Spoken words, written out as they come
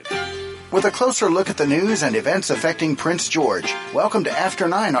with a closer look at the news and events affecting Prince George. Welcome to After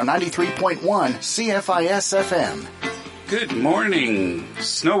 9 on 93.1 CFIS FM. Good morning.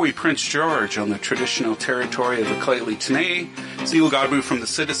 Snowy Prince George on the traditional territory of the Lheidli T'enneh. Zeal Godbout from the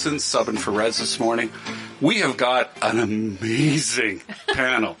Citizens, subbing for Rez this morning. We have got an amazing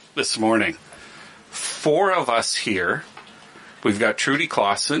panel this morning. 4 of us here. We've got Trudy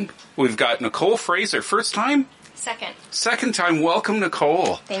Clausen. We've got Nicole Fraser. First time? Second time. Welcome,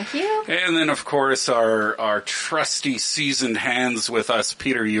 Nicole. Thank you. And then, of course, our trusty seasoned hands with us,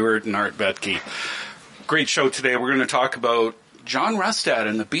 Peter Ewert and Art Betke. Great show today. We're going to talk about John Rustad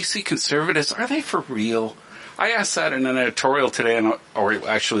and the BC Conservatives. Are they for real? I asked that in an editorial today, or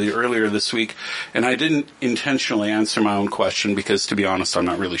actually earlier this week, and I didn't intentionally answer my own question because, to be honest, I'm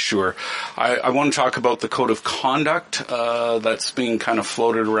not really sure. I want to talk about the code of conduct that's being kind of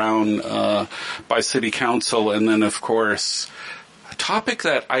floated around by City Council, and then, of course, a topic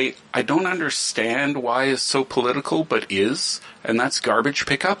that I don't understand why is so political, but is, and that's garbage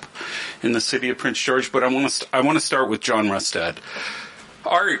pickup in the city of Prince George. But I want to start with John Rustad.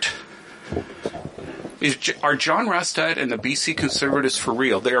 Art. Are John Rustad and the BC Conservatives for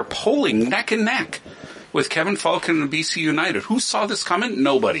real? They are polling neck and neck with Kevin Falcon and BC United. Who saw this coming?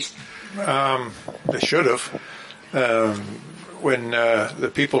 Nobody. They should have. When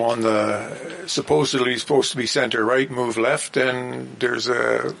the people on the supposedly supposed to be center right move left, and there's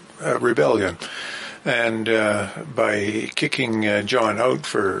a rebellion. And by kicking John out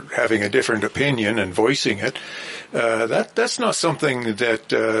for having a different opinion and voicing it, that's not something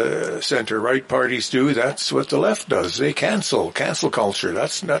that center-right parties do. That's what the left does. They cancel culture.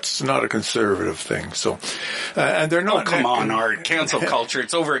 That's not a conservative thing. So, and they're not. Oh, come on, Art. Cancel culture.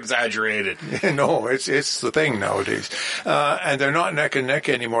 It's over-exaggerated. No, it's the thing nowadays. And they're not neck and neck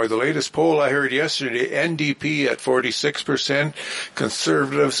anymore. The latest poll I heard yesterday, NDP at 46%,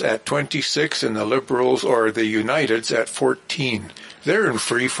 Conservatives at 26%, and the Liberals or the Uniteds at 14%. They're in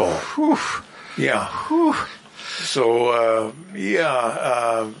free fall. Whew. Yeah. Whew. So,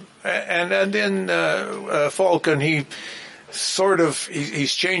 and then Falcon,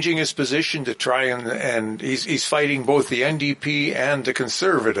 he's changing his position to try and he's fighting both the NDP and the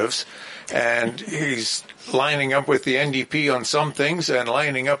Conservatives, and he's lining up with the NDP on some things and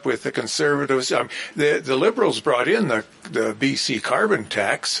lining up with the Conservatives. The Liberals brought in the BC carbon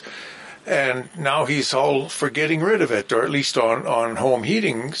tax, and now he's all for getting rid of it, or at least on home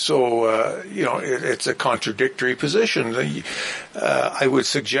heating. So, it's a contradictory position. I would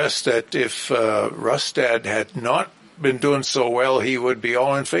suggest that if Rustad had not been doing so well, he would be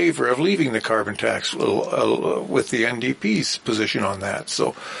all in favor of leaving the carbon tax with the NDP's position on that.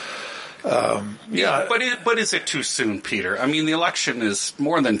 So, yeah. But is it too soon, Peter? I mean, the election is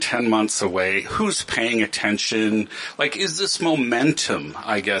more than 10 months away. Who's paying attention? Like, is this momentum,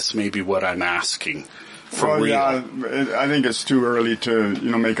 I guess, maybe what I'm asking for real? Yeah, I think it's too early to,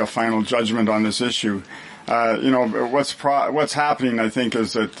 make a final judgment on this issue. What's happening, I think,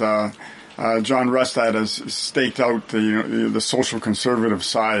 is that, John Rustad has staked out the social conservative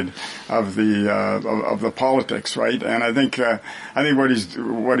side of the politics, right? And I think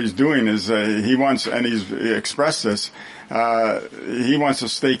what he's doing is he wants, and he's expressed this. He wants to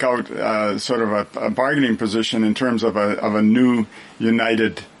stake out sort of a bargaining position in terms of a new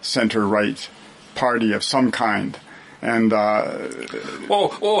united center-right party of some kind. And well,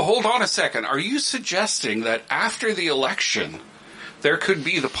 hold on a second. Are you suggesting that after the election, there could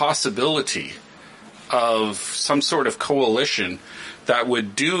be the possibility of some sort of coalition that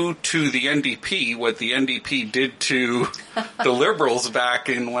would do to the NDP what the NDP did to the Liberals back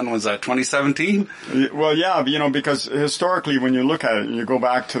in, when was that, 2017? Well, yeah, because historically when you look at it, you go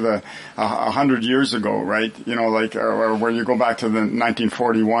back to the 100 years ago, right? Or where you go back to the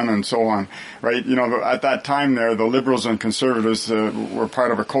 1941 and so on, right? At that time there, the Liberals and Conservatives were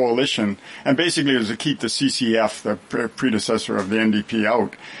part of a coalition, and basically it was to keep the CCF, the predecessor of the NDP,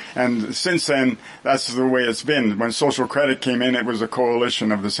 out. And since then, that's the way it's been. When Social Credit came in, it was a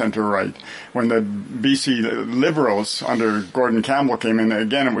coalition of the center-right. When the BC Liberals under Gordon Campbell came in,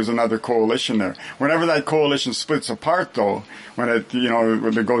 again, it was another coalition there. Whenever that coalition splits apart, though, when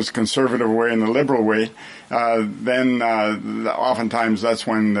it goes conservative way and the liberal way, then oftentimes that's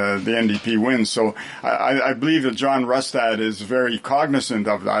when the NDP wins. So I believe that John Rustad is very cognizant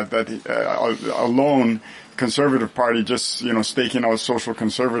of that a lone Conservative Party just, staking out social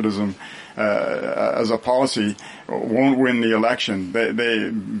conservatism as a policy won't win the election. They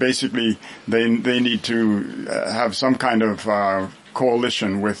basically need to have some kind of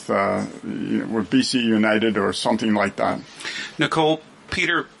coalition with BC United or something like that. Nicole,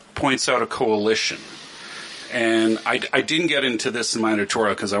 Peter points out a coalition. And I didn't get into this in my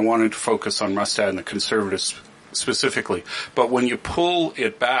editorial because I wanted to focus on Rustad and the Conservatives specifically. But when you pull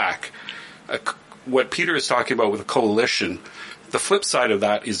it back, what Peter is talking about with a coalition, the flip side of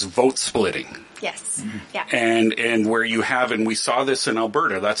that is vote splitting. Yes. Yeah. And where you have, and we saw this in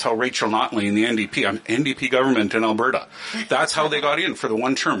Alberta, that's how Rachel Notley and the NDP government in Alberta, that's how they got in for the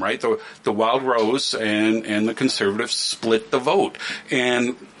one term, right? The Wild Rose and the Conservatives split the vote.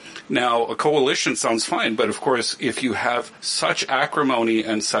 And now a coalition sounds fine, but of course, if you have such acrimony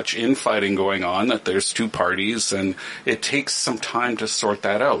and such infighting going on that there's two parties, and it takes some time to sort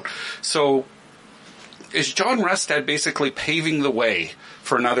that out. So is John Rustad basically paving the way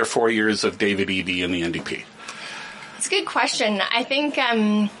for another 4 years of David Eby and the NDP? It's a good question. I think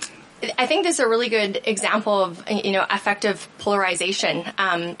this is a really good example of, effective polarization.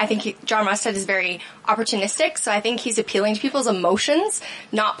 I think John Rustad is very opportunistic, so I think he's appealing to people's emotions,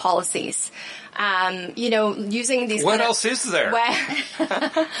 not policies. Using these. What else is there?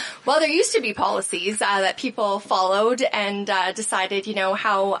 Well, there used to be policies that people followed and decided,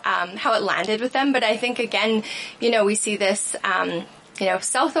 how it landed with them. But I think again, we see this,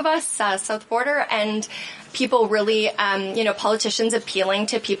 south of us, south border, and people really, politicians appealing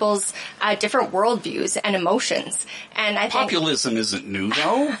to people's different worldviews and emotions. And I think populism isn't new,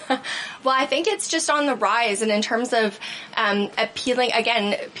 though. Well, I think it's just on the rise, and in terms of appealing,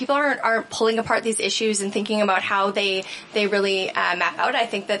 again, people aren't pulling apart these issues and thinking about how they really map out. I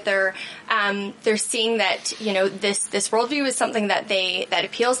think that they're seeing that this worldview is something that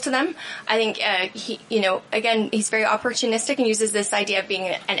appeals to them. I think again, he's very opportunistic and uses this idea of being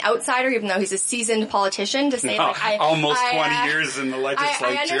an outsider, even though he's a seasoned politician, to say almost 20 years in the legislature.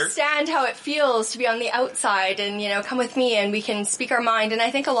 I understand how it feels to be on the outside, and come with me and we can speak our mind. And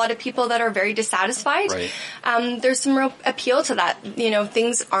I think a lot of people that are very dissatisfied, right. There's some real appeal to that.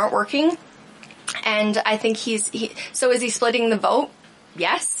 Things aren't working, and I think so is he splitting the vote?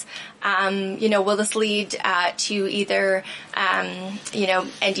 Yes. Will this lead to either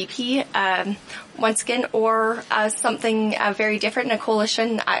NDP once again, or something very different in a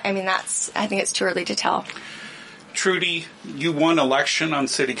coalition? I think it's too early to tell. Trudy, you won election on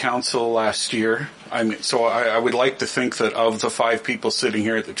city council last year. So I would like to think that of the 5 people sitting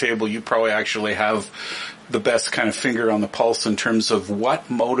here at the table, you probably actually have the best kind of finger on the pulse in terms of what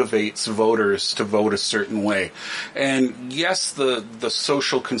motivates voters to vote a certain way. And yes, the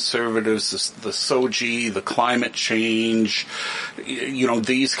social conservatives, the SOGI, the climate change,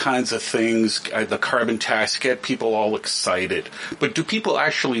 these kinds of things, the carbon tax, get people all excited. But do people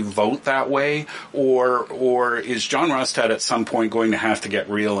actually vote that way? Or is John Rustad at some point going to have to get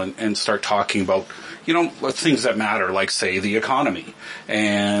real and start talking about, things that matter, like, say, the economy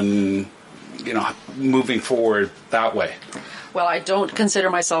and moving forward that way? Well, I don't consider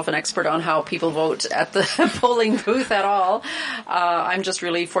myself an expert on how people vote at the polling booth at all. I'm just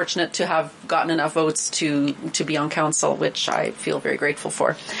really fortunate to have gotten enough votes to be on council, which I feel very grateful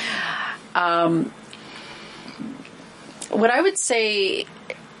for. What I would say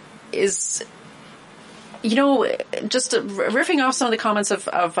is, just riffing off some of the comments of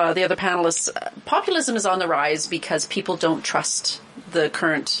the other panelists, populism is on the rise because people don't trust the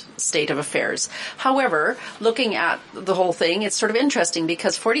current state of affairs. However, looking at the whole thing, it's sort of interesting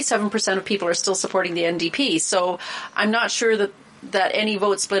because 47% of people are still supporting the NDP. So I'm not sure that any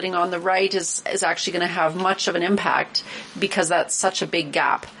vote splitting on the right is actually going to have much of an impact because that's such a big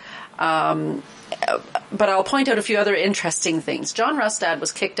gap. But I'll point out a few other interesting things. John Rustad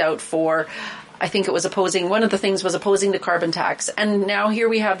was kicked out for, I think it was one of the things was opposing the carbon tax. And now here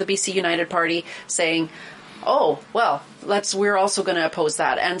we have the BC United Party saying, oh, well, we're also going to oppose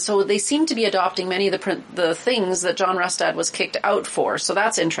that. And so they seem to be adopting many of the things that John Rustad was kicked out for. So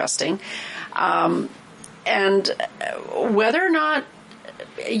that's interesting. And whether or not,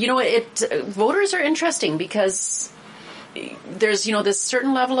 voters are interesting because there's, this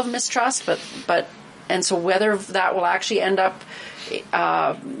certain level of mistrust, and so whether that will actually end up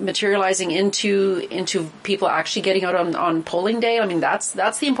materializing into people actually getting out on polling day. That's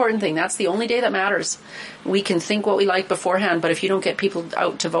the important thing. That's the only day that matters. We can think what we like beforehand, but if you don't get people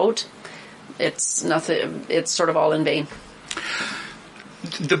out to vote, it's nothing. It's sort of all in vain.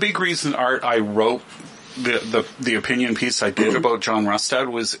 The big reason, Art, I wrote the opinion piece I did about John Rustad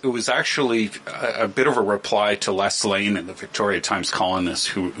was actually a bit of a reply to Les Lane in the Victoria Times columnist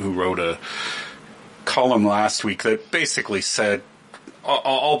who wrote a column last week that basically said,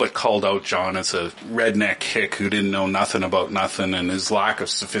 all but called out John as a redneck hick who didn't know nothing about nothing, and his lack of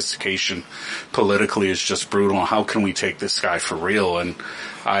sophistication politically is just brutal. How can we take this guy for real? And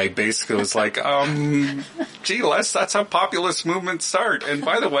I basically was like, gee, Les, that's how populist movements start. And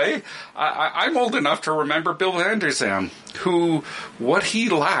by the way, I'm old enough to remember Bill Vander Zalm, who, what he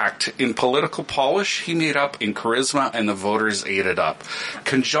lacked in political polish, he made up in charisma, and the voters ate it up.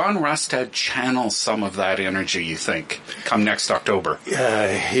 Can John Rustad channel some of that energy, you think, come next October?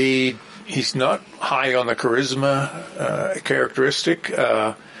 He's not high on the charisma characteristic,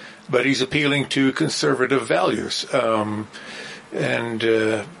 but he's appealing to conservative values. And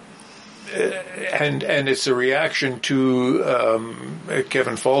it's a reaction to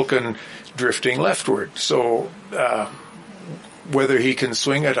Kevin Falcon drifting leftward. So whether he can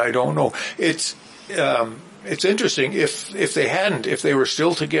swing it, I don't know. It's interesting. If they were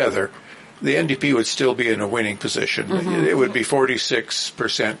still together, the NDP would still be in a winning position. Mm-hmm. It would be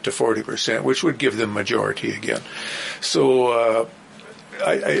 46% to 40%, which would give them majority again. So.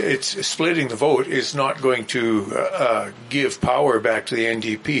 It's splitting the vote is not going to give power back to the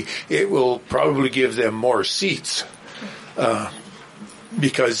NDP. It will probably give them more seats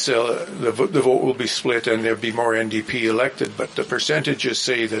because the vote will be split and there'll be more NDP elected. But the percentages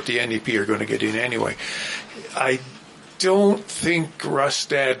say that the NDP are going to get in anyway. I don't think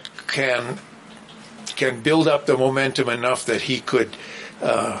Rustad can build up the momentum enough that he could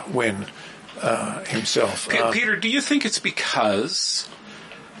win himself. Peter, do you think it's because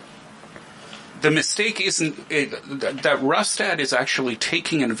the mistake isn't that Rustad is actually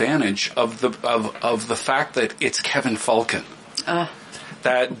taking advantage of the fact that it's Kevin Falcon?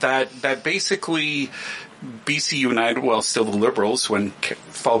 That basically BC United, well, still the Liberals when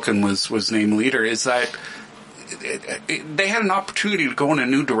Falcon was named leader, is that they had an opportunity to go in a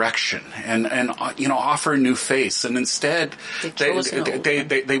new direction and offer a new face, and instead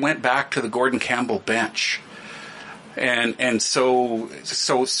they went back to the Gordon Campbell bench. And so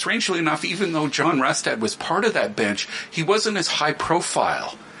strangely enough, even though John Rustad was part of that bench, he wasn't as high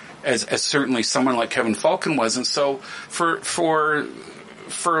profile as certainly someone like Kevin Falcon was. And so for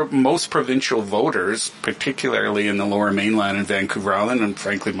most provincial voters, particularly in the Lower Mainland and Vancouver Island, and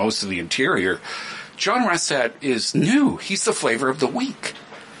frankly most of the interior, John Rustad is new. He's the flavor of the week.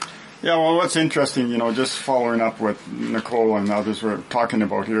 Yeah, well, what's interesting, just following up what Nicole and others were talking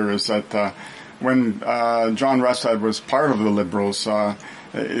about here, is that when John Rustad was part of the Liberals,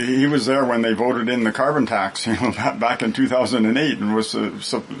 he was there when they voted in the carbon tax, back in 2008, and was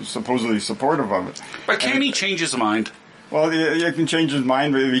supposedly supportive of it. But can he change his mind? Well, he can change his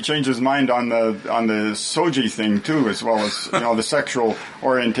mind, but he changed his mind on the SOGI thing too, as well as the sexual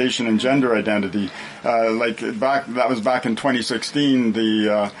orientation and gender identity. That was back in 2016.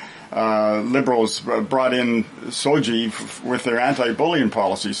 The Liberals brought in SOGI with their anti-bullying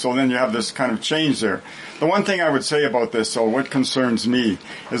policy. So then you have this kind of change there. The one thing I would say about this, so what concerns me,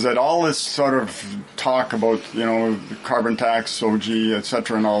 is that all this sort of talk about, carbon tax, SOGI, et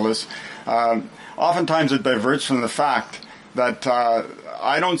cetera, and all this, oftentimes it diverts from the fact that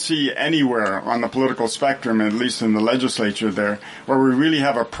I don't see anywhere on the political spectrum, at least in the legislature there, where we really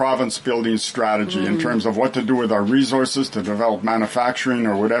have a province-building strategy in terms of what to do with our resources to develop manufacturing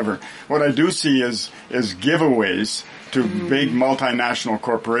or whatever. What I do see is giveaways to big multinational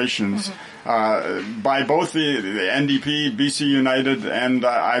corporations by both the NDP, BC United, and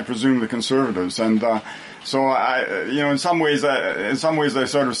I presume the Conservatives. And so in some ways I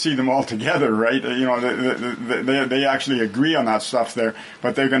sort of see them all together, right? They actually agree on that stuff there,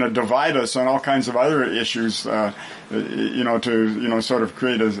 but they're going to divide us on all kinds of other issues, to sort of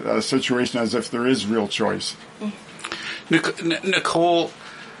create a situation as if there is real choice. Nicole,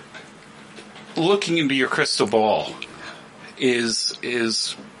 looking into your crystal ball is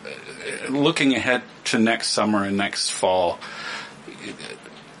looking ahead to next summer and next fall.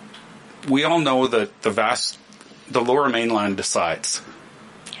 We all know that the Lower Mainland decides.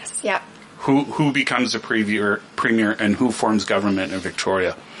 Yes. Yeah. Who becomes a premier and who forms government in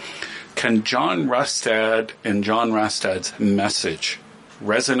Victoria. Can John Rustad and John Rustad's message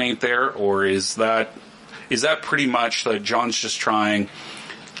resonate there, or is that pretty much that John's just shooting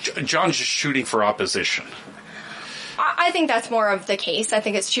for opposition? I think that's more of the case. I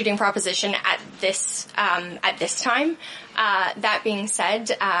think it's shooting for opposition at this time. That being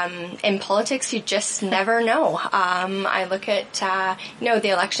said, in politics, you just never know. I look at, the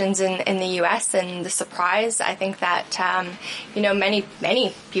elections in the U.S. and the surprise. I think that,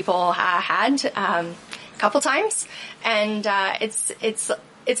 many people had a couple times, and it's a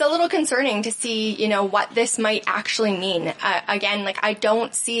little concerning to see, what this might actually mean. Again, I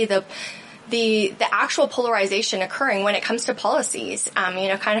don't see the the actual polarization occurring when it comes to policies.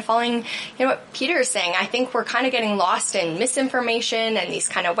 Kind of following, what Peter is saying, I think we're kind of getting lost in misinformation and these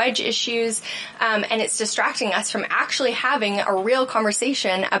kind of wedge issues, and it's distracting us from actually having a real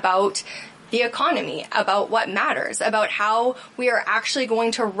conversation about the economy, about what matters, about how we are actually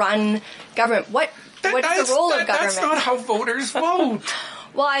going to run government. What's the role of government? That's not how voters vote.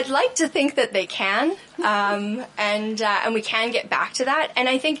 Well, I'd like to think that they can, and we can get back to that. And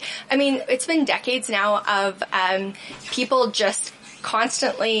I think, it's been decades now of people just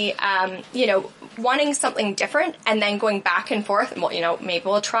constantly, wanting something different and then going back and forth. Well, maybe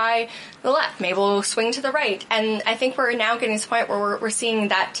we'll try the left, maybe we'll swing to the right. And I think we're now getting to the point where we're seeing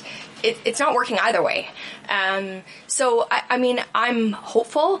that it's not working either way. So, I'm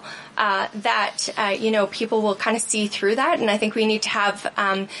hopeful that, people will kind of see through that. And I think we need to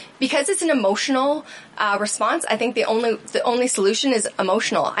have, because it's an emotional response, I think the only solution is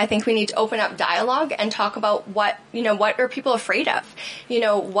emotional. I think we need to open up dialogue and talk about what are people afraid of?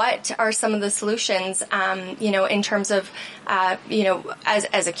 What are some of the solutions, in terms of,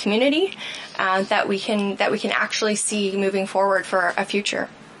 as a community, that we can actually see moving forward for a future.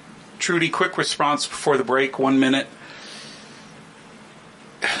 Trudy, quick response before the break, 1 minute.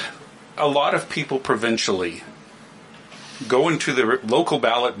 A lot of people provincially go into the local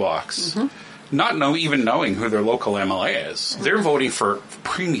ballot box, not even knowing who their local MLA is. Mm-hmm. They're voting for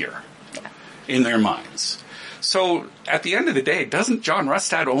premier in their minds. So at the end of the day, doesn't John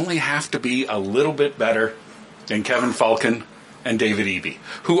Rustad only have to be a little bit better than Kevin Falcon and David Eby,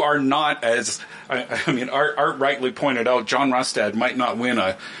 who are not as, Art rightly pointed out, John Rustad might not win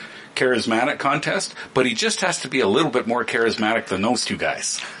a charismatic contest, but he just has to be a little bit more charismatic than those two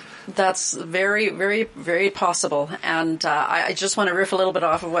guys. That's very, very, very possible. And I just want to riff a little bit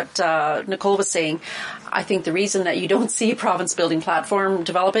off of what Nicole was saying. I think the reason that you don't see province-building platform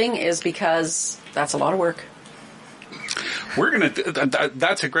developing is because that's a lot of work. We're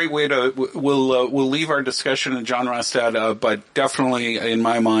that's a great way to, we'll leave our discussion on John Rustad, but definitely in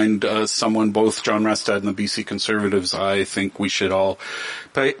my mind, both John Rustad and the BC Conservatives, I think we should all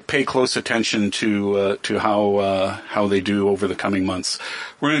pay close attention to how they do over the coming months.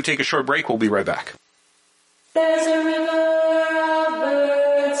 We're going to take a short break. We'll be right back. There's a river of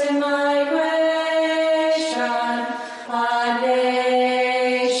birds in migration, a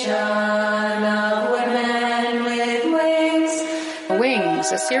nation of women with wings.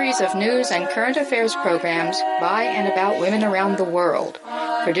 Wings, a series of news and current affairs programs by and about women around the world.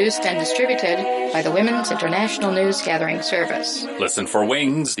 Produced and distributed by the Women's International News Gathering Service. Listen for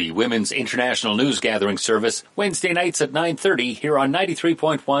Wings, the Women's International News Gathering Service, Wednesday nights at 9:30 here on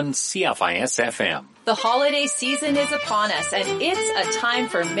 93.1 CFIS FM. The holiday season is upon us, and it's a time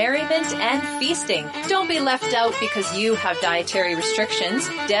for merriment and feasting. Don't be left out because you have dietary restrictions.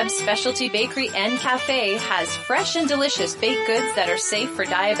 Deb's Specialty Bakery and Cafe has fresh and delicious baked goods that are safe for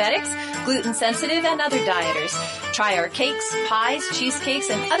diabetics, gluten-sensitive, and other dieters. Try our cakes, pies, cheesecakes,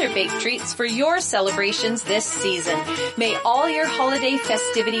 and other baked treats for your celebrations this season. May all your holiday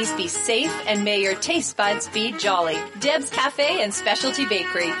festivities be safe, and may your taste buds be jolly. Deb's Cafe and Specialty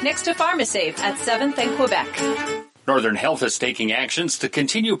Bakery, next to PharmaSave at 7th and Quebec. Northern Health is taking actions to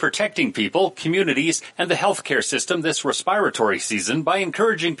continue protecting people, communities, and the healthcare system this respiratory season by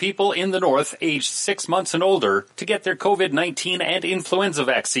encouraging people in the North aged 6 months and older to get their COVID-19 and influenza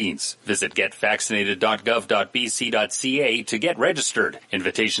vaccines. Visit getvaccinated.gov.bc.ca to get registered.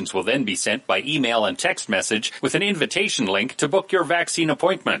 Invitations will then be sent by email and text message with an invitation link to book your vaccine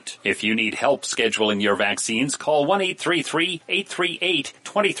appointment. If you need help scheduling your vaccines, call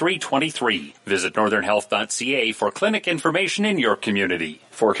 1-833-838-2323. Visit northernhealth.ca for clinic information in your community.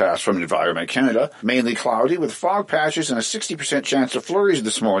 Forecast from Environment Canada. Mainly cloudy with fog patches and a 60% chance of flurries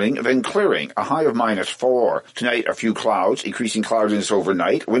this morning, then clearing, a high of -4. Tonight, a few clouds, increasing cloudiness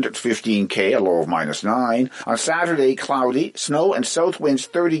overnight, wind at 15 km, a low of -9. On Saturday, cloudy, snow and south winds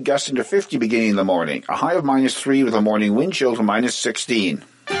 30 gusting to 50 beginning in the morning, a high of -3 with a morning wind chill to -16.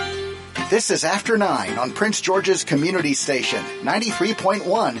 This is After 9 on Prince George's Community Station,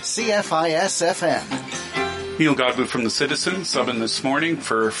 93.1 CFIS FM. Neil Godbout from The Citizen, subbing this morning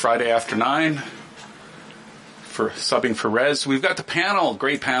for Friday After 9, subbing for Rez. We've got the panel,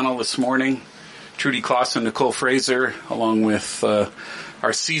 great panel this morning. Trudy Clausen, Nicole Fraser, along with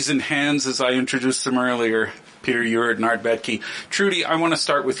our seasoned hands, as I introduced them earlier, Peter Ewert and Art Betke. Trudy, I want to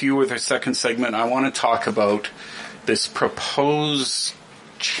start with you with our second segment. I want to talk about this proposed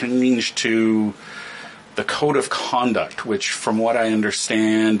change to the Code of Conduct, which, from what I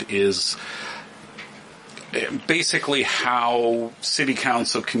understand, is basically how city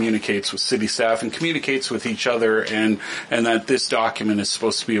council communicates with city staff and communicates with each other, and that this document is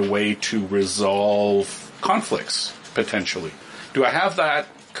supposed to be a way to resolve conflicts, potentially. Do I have that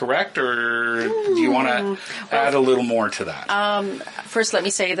correct, or do you want to add a little more to that? First, let me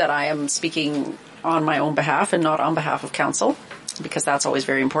say that I am speaking on my own behalf and not on behalf of council, because that's always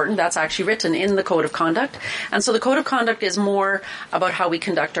very important. That's actually written in the Code of Conduct. And so the Code of Conduct is more about how we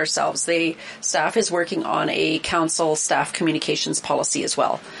conduct ourselves. Staff is working on a council staff communications policy as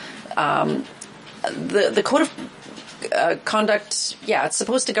well. The Code of Conduct, it's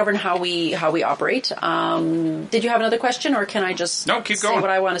supposed to govern how we operate. Did you have another question, or can I just keep going. Say what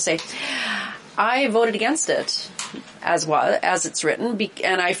I want to say? I voted against it as it's written,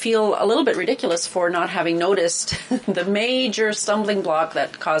 and I feel a little bit ridiculous for not having noticed the major stumbling block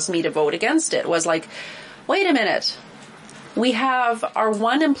that caused me to vote against it was like, wait a minute, we have our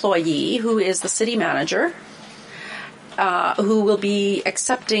one employee who is the city manager, who will be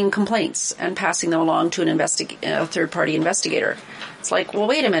accepting complaints and passing them along to a third-party investigator. It's like, well,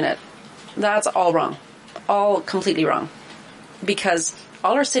 wait a minute, that's all wrong, all completely wrong, because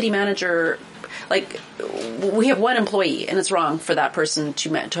all our city manager, we have one employee, and it's wrong for that person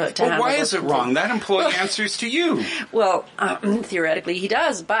to handle. Well, why is it wrong? That employee answers to you. Well, theoretically he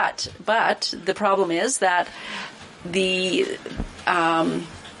does, but the problem is that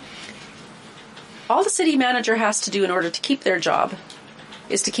all the city manager has to do in order to keep their job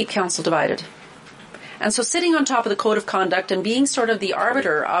is to keep council divided. And so sitting on top of the Code of Conduct and being sort of the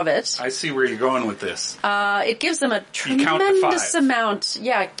arbiter of it. I see where you're going with this. It gives them a tremendous amount.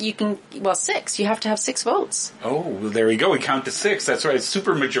 Yeah, you can, 6. You have to have 6 votes. Oh, well, there we go. We count to 6. That's right.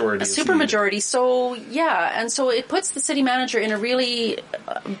 Super majority. A super majority. So, and so it puts the city manager in a really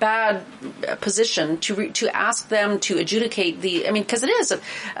bad position to ask them to adjudicate because it is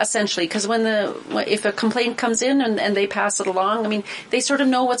essentially, because if a complaint comes in and they pass it along, they sort of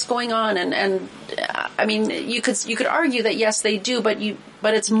know what's going on, and you could argue that yes, they do, but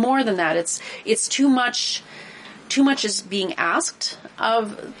it's more than that. It's too much is being asked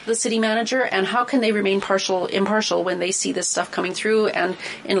of the city manager, and how can they remain impartial when they see this stuff coming through, and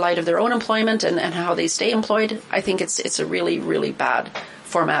in light of their own employment and how they stay employed. I think it's a really, really bad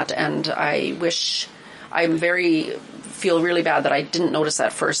format, and I feel really bad that I didn't notice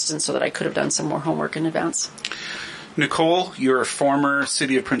that first, and so that I could have done some more homework in advance. Nicole, you're a former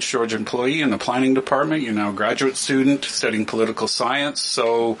City of Prince George employee in the planning department. You're now a graduate student studying political science.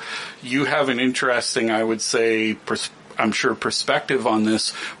 So you have an interesting, I would say, I'm sure, perspective on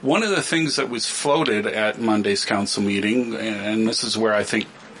this. One of the things that was floated at Monday's council meeting, and this is where I think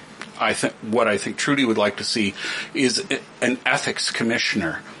Trudy would like to see, is an ethics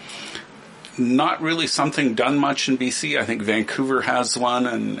commissioner. Not really something done much in BC. I think Vancouver has one,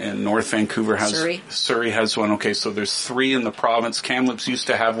 and North Vancouver has... Surrey has one. Okay, so there's 3 in the province. Kamloops used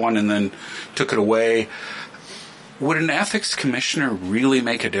to have one and then took it away. Would an ethics commissioner really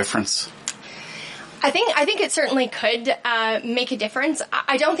make a difference? I think it certainly could make a difference.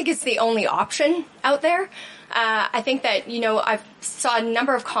 I don't think it's the only option out there. I think that, I've saw a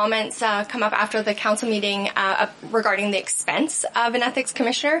number of comments come up after the council meeting regarding the expense of an ethics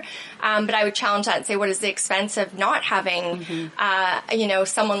commissioner. But I would challenge that and say, what is the expense of not having,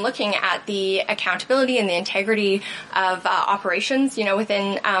 someone looking at the accountability and the integrity of operations,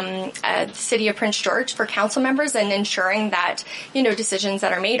 within the city of Prince George for council members, and ensuring that, decisions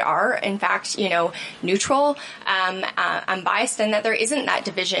that are made are, in fact, neutral, unbiased, and that there isn't that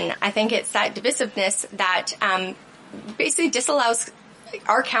division. I think it's that divisiveness that basically disallows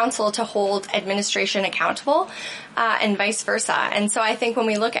our council to hold administration accountable, and vice versa. And so I think when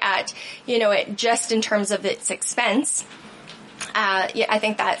we look at, it just in terms of its expense, I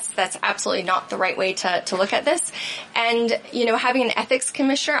think that's absolutely not the right way to look at this. And, having an ethics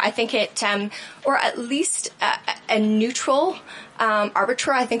commissioner, I think it, or at least a neutral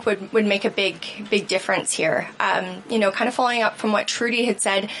arbiter, I think would make a big difference here. Kind of following up from what Trudy had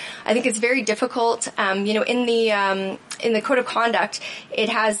said, I think it's very difficult, in the Code of Conduct, it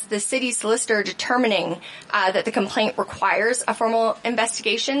has the city solicitor determining that the complaint requires a formal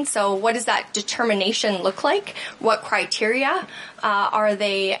investigation. So what does that determination look like? What criteria are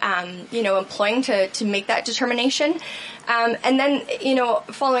they, employing to make that determination? And then,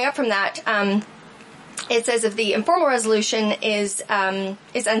 following up from that, it says if the informal resolution is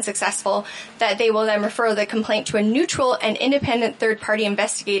unsuccessful, that they will then refer the complaint to a neutral and independent third-party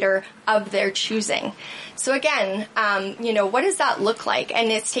investigator of their choosing. So again, what does that look like?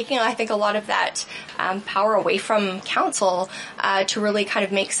 And it's taking, I think, a lot of that power away from council to really kind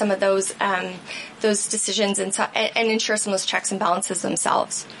of make some of those decisions and ensure some of those checks and balances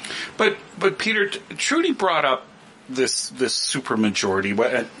themselves. But Peter, Trudy brought up this supermajority,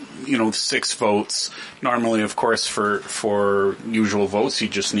 6 votes. Normally, of course, for usual votes, you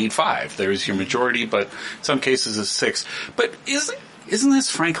just need 5. There's your majority, but in some cases it's 6. But isn't this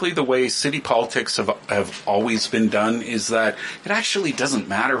frankly the way city politics have always been done, is that it actually doesn't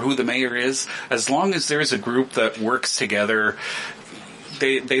matter who the mayor is, as long as there's a group that works together.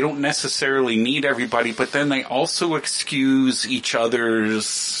 They don't necessarily need everybody, but then they also excuse each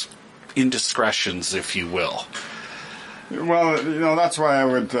other's indiscretions, if you will. Well, that's why I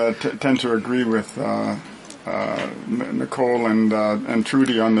would tend to agree with Nicole and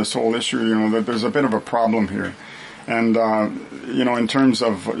Trudy on this whole issue, that there's a bit of a problem here. And, in terms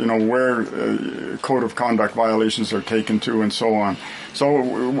of, where code of conduct violations are taken to and so on. So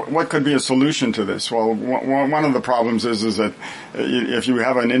what could be a solution to this? Well, one of the problems is that if you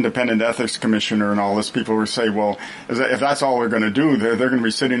have an independent ethics commissioner and all this, people will say, well, if that's all they're going to do, they're going to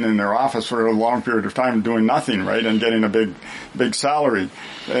be sitting in their office for a long period of time doing nothing, right, and getting a big salary.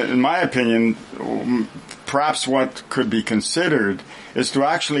 In my opinion, perhaps what could be considered is to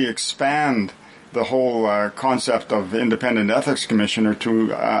actually expand the whole concept of independent ethics commissioner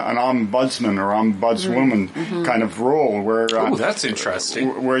to an ombudsman or ombudswoman kind of role, where that's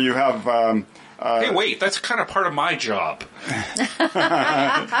interesting. Where you have hey, wait, that's kind of part of my job.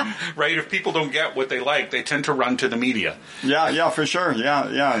 Right? If people don't get what they like, they tend to run to the media. Yeah, for sure.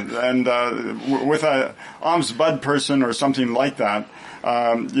 Yeah. And with a ombudsman person or something like that,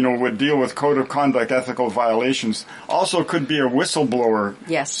 would deal with code of conduct ethical violations. Also could be a whistleblower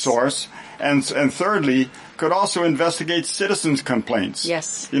source. And thirdly, could also investigate citizens' complaints.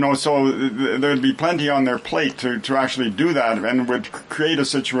 Yes. So there'd be plenty on their plate to actually do that, and would create a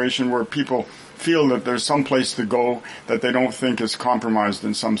situation where people feel that there's some place to go that they don't think is compromised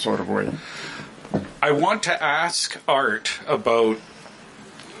in some sort of way. I want to ask Art about...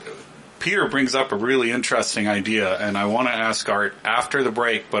 Peter brings up a really interesting idea, and I want to ask Art after the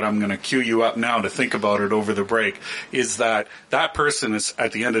break, but I'm going to cue you up now to think about it over the break, is that person is,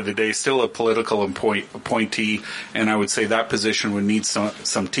 at the end of the day, still a political appointee, and I would say that position would need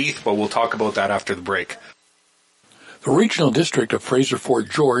some teeth, but we'll talk about that after the break. The Regional District of Fraser Fort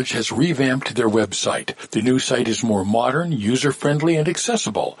George has revamped their website. The new site is more modern, user-friendly, and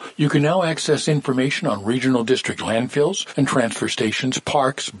accessible. You can now access information on Regional District landfills and transfer stations,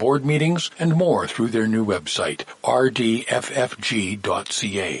 parks, board meetings, and more through their new website, rdffg.ca.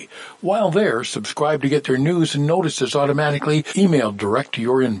 While there, subscribe to get their news and notices automatically emailed direct to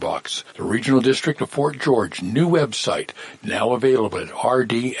your inbox. The Regional District of Fort George new website, now available at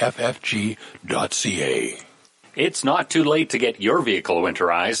rdffg.ca. It's not too late to get your vehicle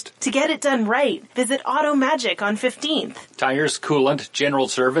winterized. To get it done right, visit AutoMagic on 15th. Tires, coolant, general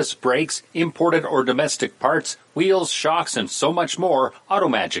service, brakes, imported or domestic parts, wheels, shocks, and so much more,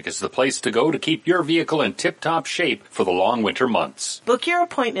 AutoMagic is the place to go to keep your vehicle in tip-top shape for the long winter months. Book your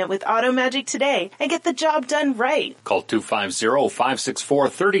appointment with AutoMagic today and get the job done right. Call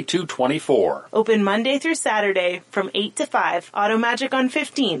 250-564-3224. Open Monday through Saturday from 8 to 5. AutoMagic on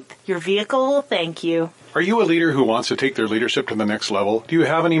 15th. Your vehicle will thank you. Are you a leader who wants to take their leadership to the next level? Do you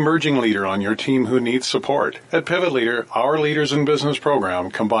have an emerging leader on your team who needs support? At Pivot Leader, our Leaders in Business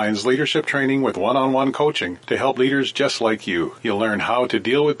program combines leadership training with one-on-one coaching to help leaders just like you. You'll learn how to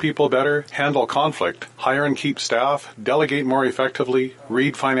deal with people better, handle conflict, hire and keep staff, delegate more effectively,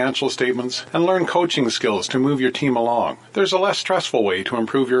 read financial statements, and learn coaching skills to move your team along. There's a less stressful way to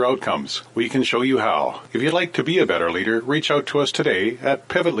improve your outcomes. We can show you how. If you'd like to be a better leader, reach out to us today at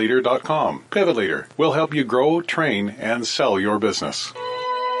pivotleader.com. Pivot Leader will help you grow, train, and sell your business.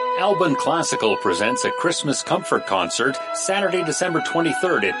 Alban Classical presents a Christmas comfort concert Saturday, December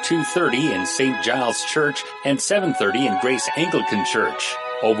 23rd at 2:30 in St. Giles Church and 7:30 in Grace Anglican Church.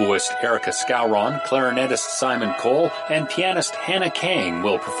 Oboist Erica Scowron, clarinetist Simon Cole, and pianist Hannah Kang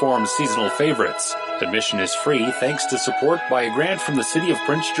will perform seasonal favorites. Admission is free thanks to support by a grant from the City of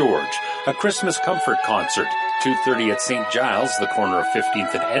Prince George. A Christmas comfort concert, 2:30 at St. Giles, the corner of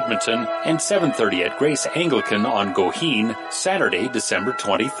 15th and Edmonton, and 7:30 at Grace Anglican on Goheen, Saturday, December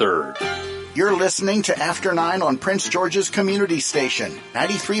 23rd. You're listening to After 9 on Prince George's Community Station,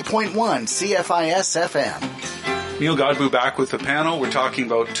 93.1 CFIS FM. Neil Godbout back with the panel. We're talking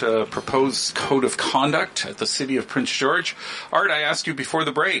about proposed code of conduct at the City of Prince George. Art, I asked you before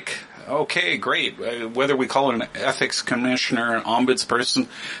the break. Okay, great. Whether we call it an ethics commissioner, an ombudsperson,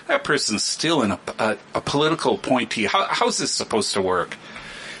 that person's still a political appointee. How's this supposed to work?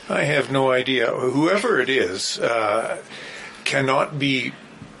 I have no idea. Whoever it is cannot be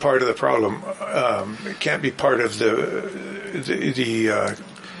part of the problem. It can't be part of the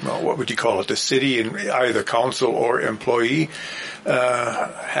what would you call it? The city, and either council or employee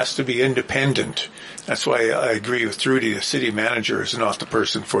has to be independent. That's why I agree with Trudy. The city manager is not the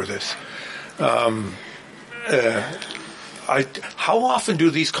person for this. How often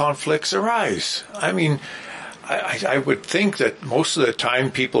do these conflicts arise? I mean, I would think that most of the time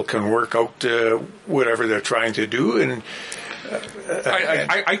people can work out whatever they're trying to do. And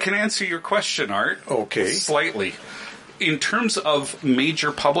I can answer your question, Art. Okay. Slightly. In terms of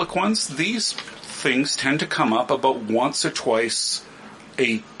major public ones, these things tend to come up about once or twice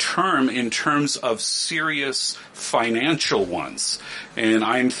a term in terms of serious financial ones. And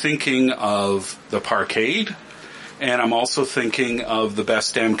I'm thinking of the Parkade, and I'm also thinking of the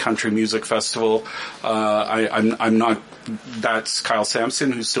Best Damn Country Music Festival. I'm not, that's Kyle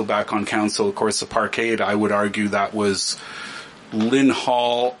Sampson, who's still back on council. Of course, the Parkade, I would argue that was Lynn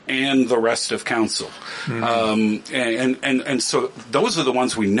Hall and the rest of council. And so those are the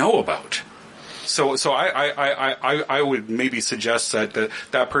ones we know about. So I would maybe suggest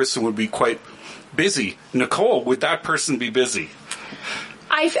that person would be quite busy. Nicole, would that person be busy?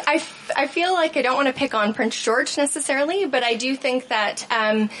 I feel like I don't want to pick on Prince George necessarily, but I do think that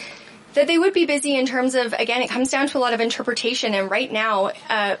that they would be busy in terms of, again, it comes down to a lot of interpretation. And right now,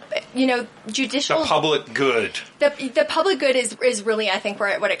 judicial... The public good. The public good is really, I think,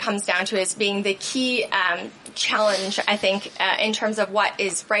 what it comes down to is being the key challenge, I think, in terms of what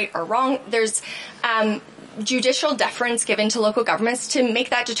is right or wrong. There's judicial deference given to local governments to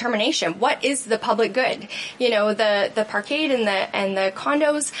make that determination. What is the public good? The Parkade and the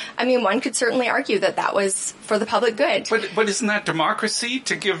condos, I mean, one could certainly argue that was for the public good. But isn't that democracy,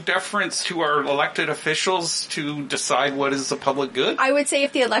 to give deference to our elected officials to decide what is the public good? I would say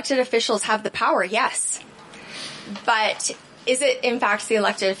if the elected officials have the power, yes. But is it, in fact, the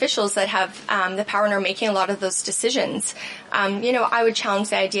elected officials that have the power and are making a lot of those decisions? I would challenge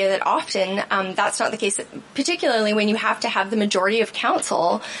the idea that often that's not the case, particularly when you have to have the majority of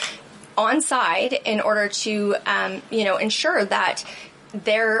council on side in order to, ensure that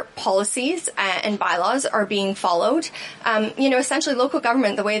their policies and bylaws are being followed. Essentially local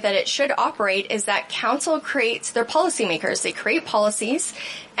government, the way that it should operate is that council creates their policymakers. They create policies,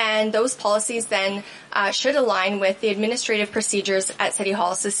 and those policies then should align with the administrative procedures at City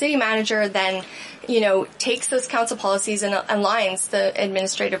Hall. So the city manager then, takes those council policies and aligns the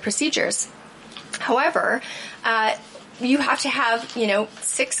administrative procedures. However, you have to have,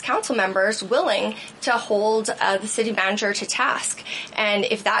 6 council members willing to hold the city manager to task. And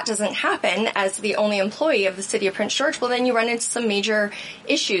if that doesn't happen as the only employee of the city of Prince George, well, then you run into some major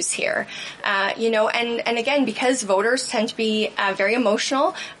issues here. And again, because voters tend to be very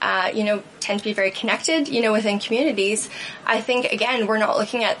emotional, tend to be very connected, within communities, I think, again, we're not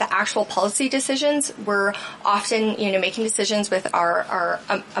looking at the actual policy decisions. We're often, making decisions with our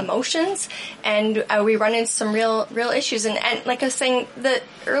emotions, and we run into some real issues. And like I was saying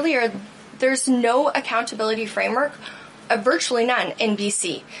earlier, there's no accountability framework, virtually none in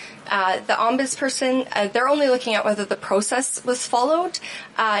BC. The ombudsperson, they're only looking at whether the process was followed,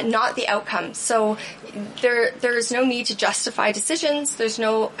 not the outcome. So there's no need to justify decisions. There's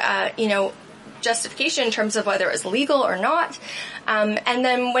no, justification in terms of whether it was legal or not. And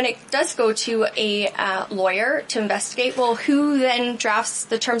then when it does go to a lawyer to investigate, well, who then drafts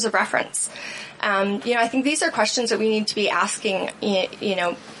the terms of reference? I think these are questions that we need to be asking,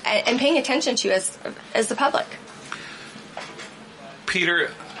 and paying attention to as the public.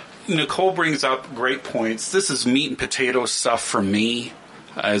 Peter, Nicole brings up great points. This is meat and potato stuff for me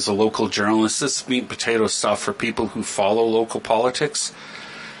as a local journalist. This is meat and potato stuff for people who follow local politics,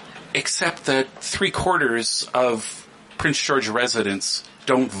 except that 3/4 of Prince George residents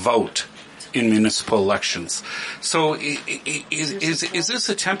don't vote in municipal elections. So is this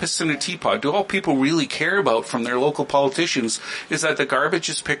a tempest in a teapot? Do all people really care about from their local politicians is that the garbage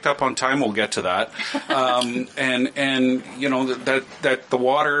is picked up on time? We'll get to that. That the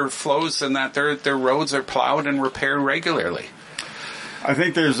water flows and that their roads are plowed and repaired regularly. I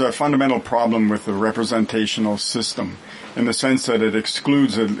think there's a fundamental problem with the representational system in the sense that it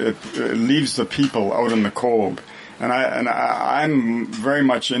excludes, it leaves the people out in the cold. And I'm very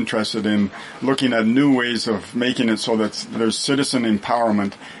much interested in looking at new ways of making it so that there's citizen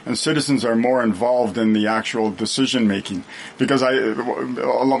empowerment and citizens are more involved in the actual decision making. Because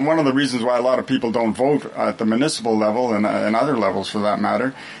one of the reasons why a lot of people don't vote at the municipal level and other levels for that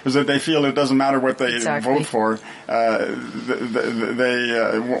matter is that they feel it doesn't matter what they vote for.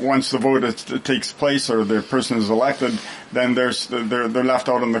 Once the vote takes place or the person is elected, then they're left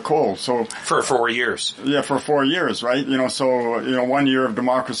out in the cold. So for 4 years. Yeah, for 4 years, right? 1 year of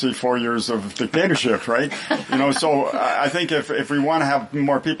democracy, 4 years of dictatorship, right? So I think if we want to have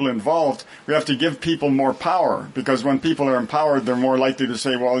more people involved, we have to give people more power, because when people are empowered, they're more likely to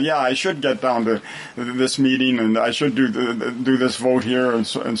say, well, yeah, I should get down to this meeting and I should do this vote here and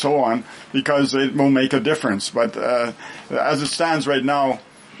so on, because it will make a difference. But as it stands right now,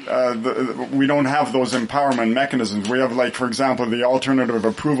 we don't have those empowerment mechanisms. We have, like, for example, the alternative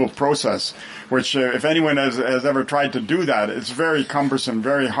approval process, which if anyone has ever tried to do that, it's very cumbersome,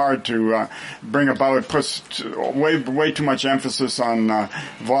 very hard to bring about. It puts way too much emphasis on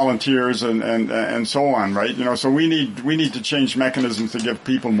volunteers and so on, right? So we need to change mechanisms to give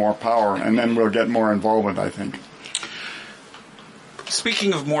people more power, and then we'll get more involvement, I think.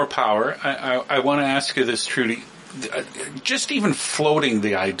 Speaking of more power, I want to ask you this, Trudy. Just even floating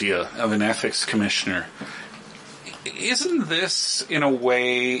the idea of an ethics commissioner, isn't this in a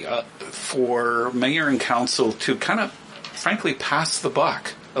way for mayor and council to kind of, frankly, pass the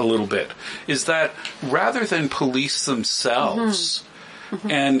buck a little bit? Is that rather than police themselves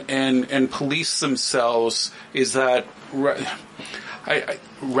and police themselves, is that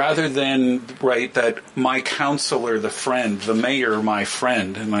rather than, right, that my councillor, the mayor, my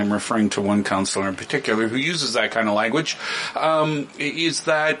friend, and I'm referring to one councillor in particular who uses that kind of language, is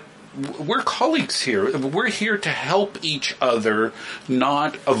that we're colleagues here. We're here to help each other,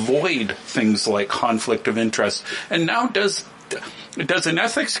 not avoid things like conflict of interest. And now does an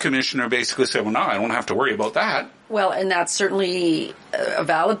ethics commissioner basically say, well, no, I don't have to worry about that? Well, and that's certainly a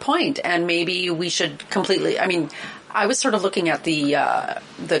valid point, and maybe we should completely, I was sort of looking at the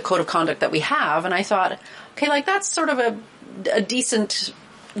code of conduct that we have, and I thought, okay, like, that's sort of a decent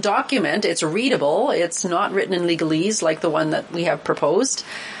document. It's readable. It's not written in legalese like the one that we have proposed.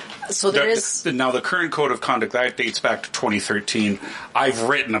 So there is... Now, the current code of conduct, that dates back to 2013. I've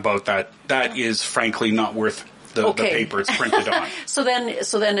written about that. That is, frankly, not worth the paper it's printed on. So then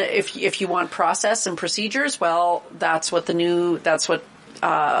if you want process and procedures, well, that's what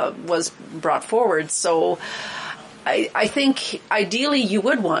was brought forward. So I think ideally you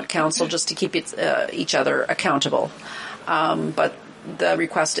would want council just to keep each other accountable. But the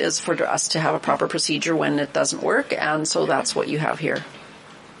request is for us to have a proper procedure when it doesn't work, and so that's what you have here.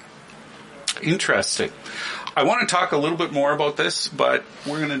 Interesting. I want to talk a little bit more about this, but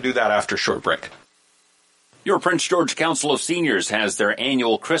we're going to do that after a short break. Your Prince George Council of Seniors has their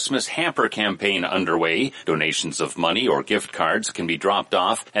annual Christmas hamper campaign underway. Donations of money or gift cards can be dropped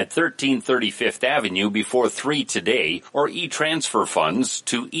off at 1330 Fifth Avenue before 3 today, or e-transfer funds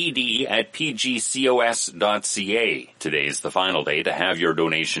to ed@pgcos.ca. Today is the final day to have your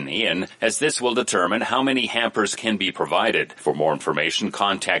donation in, as this will determine how many hampers can be provided. For more information,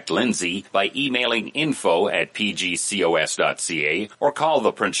 contact Lindsay by emailing info@pgcos.ca or call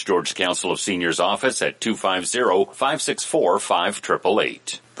the Prince George Council of Seniors office at 250-564-5888.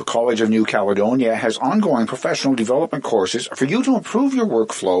 The College of New Caledonia has ongoing professional development courses for you to improve your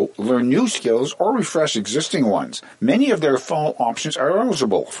workflow, learn new skills, or refresh existing ones. Many of their fall options are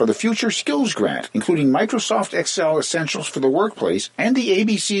eligible for the Future Skills Grant, including Microsoft Excel Essentials for the Workplace and the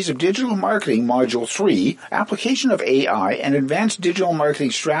ABCs of Digital Marketing Module 3, Application of AI and Advanced Digital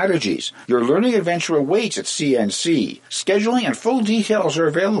Marketing Strategies. Your learning adventure awaits at CNC. Scheduling and full details are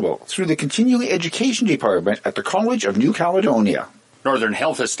available through the Continuing Education Department at the College of New Caledonia. Northern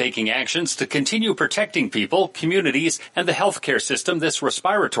Health is taking actions to continue protecting people, communities, and the healthcare system this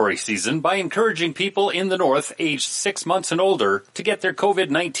respiratory season by encouraging people in the North aged 6 months and older to get their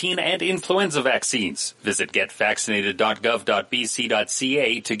COVID-19 and influenza vaccines. Visit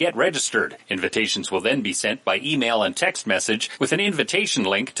getvaccinated.gov.bc.ca to get registered. Invitations will then be sent by email and text message with an invitation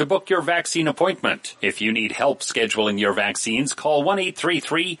link to book your vaccine appointment. If you need help scheduling your vaccines, call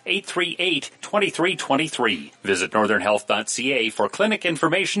 1-833-838-2323. Visit northernhealth.ca for clinic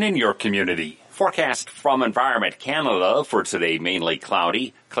information in your community. Forecast from Environment Canada for today, mainly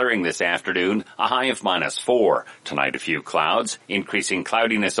cloudy, clearing this afternoon, a high of -4. Tonight, a few clouds, increasing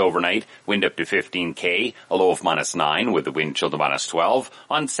cloudiness overnight, wind up to 15 km, a low of -9 with the wind chill to -12.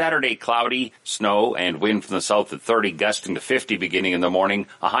 On Saturday, cloudy, snow, and wind from the south at 30, gusting to 50 beginning in the morning,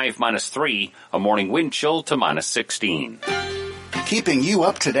 a high of -3, a morning wind chill to -16. keeping you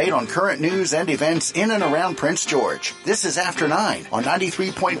up to date on current news and events in and around Prince George. This is After 9 on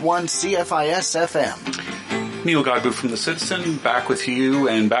 93.1 CFIS FM. Neil Godbout from The Citizen, back with you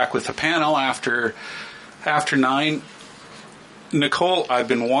and back with the panel after 9. Nicole, I've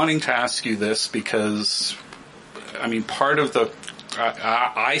been wanting to ask you this because, I mean, part of the,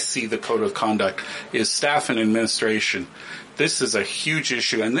 I see the code of conduct is staff and administration. This is a huge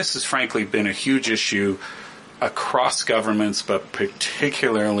issue, and this has frankly been a huge issue across governments, but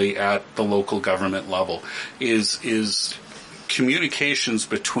particularly at the local government level, is communications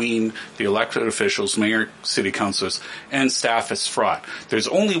between the elected officials, mayor, city councilors, and staff is fraught. There's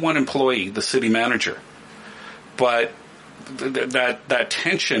only one employee, the city manager, but that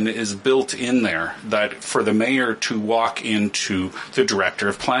tension is built in there, that for the mayor to walk into the director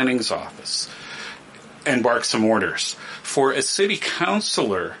of planning's office and bark some orders, for a city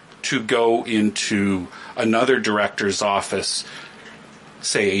councilor to go into another director's office,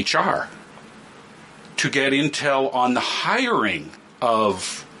 say HR, to get intel on the hiring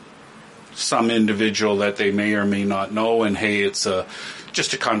of some individual that they may or may not know, and hey, it's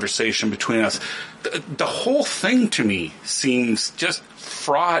just a conversation between us. The whole thing to me seems just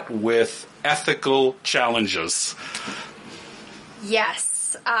fraught with ethical challenges. Yes.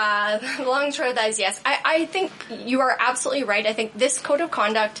 The long and short of that is yes. I think you are absolutely right. I think this code of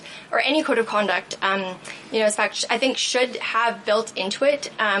conduct, or any code of conduct, in fact, I think should have built into it,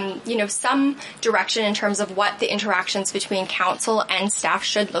 some direction in terms of what the interactions between council and staff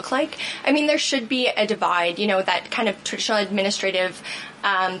should look like. I mean, there should be a divide, that kind of traditional administrative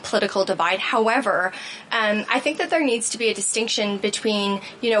political divide. However, I think that there needs to be a distinction between,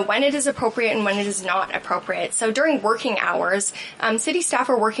 when it is appropriate and when it is not appropriate. So during working hours, city staff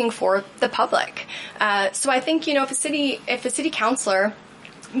are working for the public. So I think, if a city councilor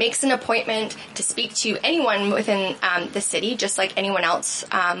makes an appointment to speak to anyone within the city, just like anyone else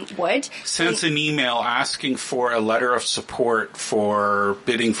would. Sends an email asking for a letter of support for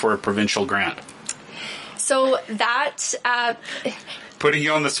bidding for a provincial grant. So that... Putting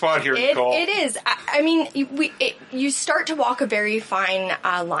you on the spot here, Nicole. It is. I mean, you start to walk a very fine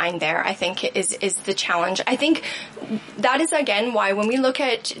line there, I think, is the challenge. I think that is, again, why when we look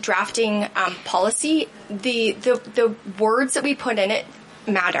at drafting policy, the words that we put in it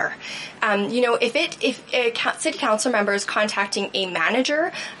matter. If a city council member is contacting a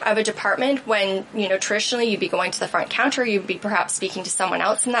manager of a department when, traditionally you'd be going to the front counter, you'd be perhaps speaking to someone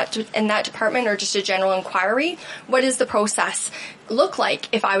else in that department, or just a general inquiry, what does the process look like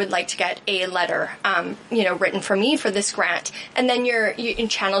if I would like to get a letter, written for me for this grant? And then you're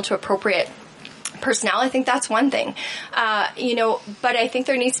channeled to appropriate personnel. I think that's one thing, but I think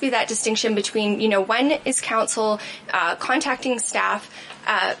there needs to be that distinction between, when is council contacting staff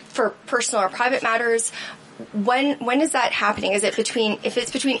for personal or private matters? When is that happening? Is it if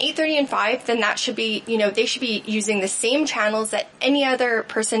it's between 8:30 and 5, then that should be, they should be using the same channels that any other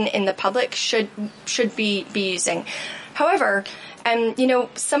person in the public should be using. However,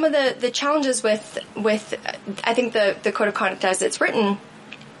 some of the challenges with I think the code of conduct as it's written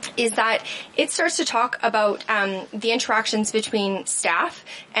is that it starts to talk about the interactions between staff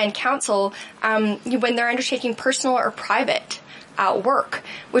and council when they're undertaking personal or private work,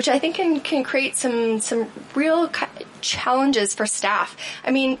 which I think can create some real challenges for staff.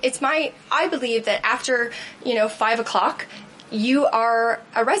 I mean, I believe that after 5 o'clock, you are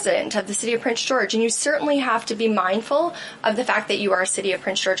a resident of the City of Prince George, and you certainly have to be mindful of the fact that you are a City of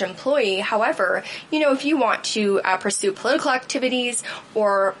Prince George employee. However, if you want to pursue political activities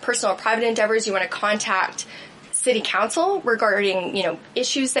or personal or private endeavors, you want to contact City Council regarding,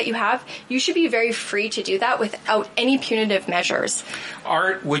 issues that you have, you should be very free to do that without any punitive measures.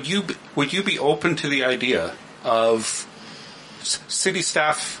 Art, would you be open to the idea of city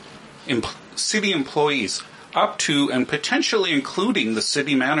staff, city employees, up to and potentially including the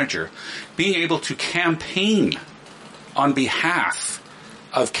city manager, being able to campaign on behalf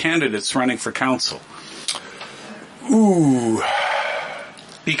of candidates running for council? Ooh.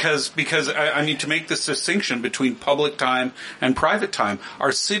 Because I need to make this distinction between public time and private time.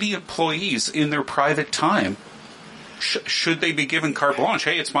 Are city employees in their private time, should they be given carte blanche?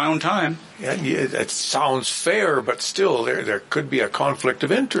 Hey, it's my own time. Yeah, it sounds fair, but still, there could be a conflict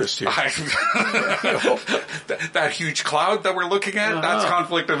of interest here. That huge cloud that we're looking at, that's the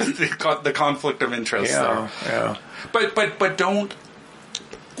conflict of interest there. Yeah. But don't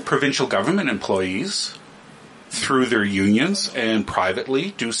provincial government employees, through their unions and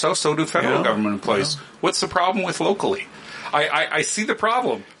privately, do so? So do federal government employees. Yeah. What's the problem with locally? I see the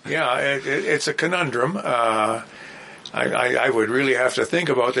problem. Yeah, it's a conundrum. I would really have to think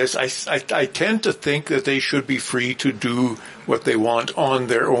about this. I tend to think that they should be free to do what they want on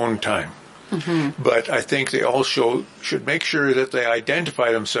their own time. Mm-hmm. But I think they also should make sure that they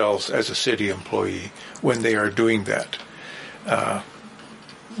identify themselves as a city employee when they are doing that.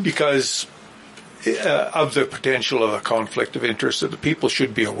 Because of the potential of a conflict of interest, that the people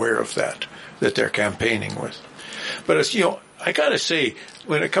should be aware of that they're campaigning with. But as you know, I got to say,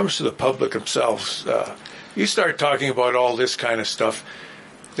 when it comes to the public themselves, you start talking about all this kind of stuff,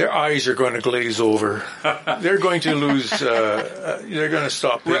 their eyes are going to glaze over. They're going to lose. They're going to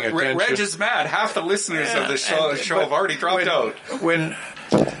stop paying attention. Reg is mad. Half the listeners of the show have already dropped out. When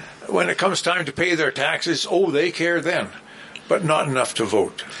it comes time to pay their taxes, they care then, but not enough to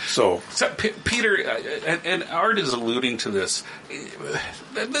vote. So Peter, and Art is alluding to this.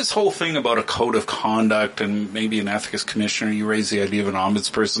 This whole thing about a code of conduct and maybe an ethics commissioner. You raise the idea of an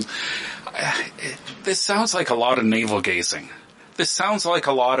ombudsperson. This sounds like a lot of navel gazing. This sounds like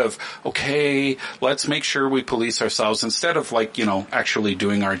a lot of, okay, let's make sure we police ourselves instead of actually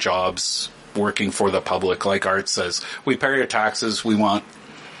doing our jobs, working for the public, like Art says. We pay our taxes. We want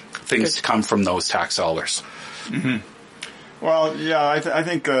things to come from those tax dollars. Mm-hmm. Well, yeah, I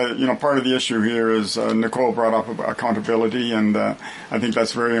think, part of the issue here is Nicole brought up accountability, and I think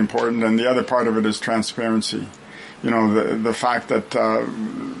that's very important. And the other part of it is transparency. The fact that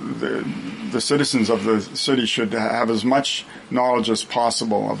the citizens of the city should have as much knowledge as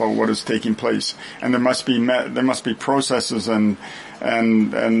possible about what is taking place, and there must be processes and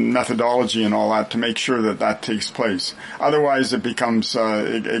methodology and all that to make sure that takes place. Otherwise, it becomes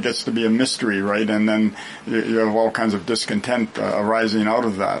it gets to be a mystery, right? And then you have all kinds of discontent arising out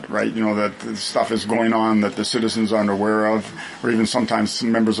of that, right? That stuff is going on that the citizens aren't aware of, or even sometimes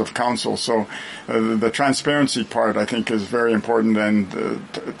members of council. So the transparency part, I think, is very important, and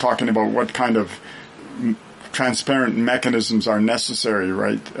talking about what kind of transparent mechanisms are necessary,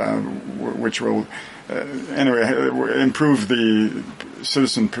 right? Which will improve the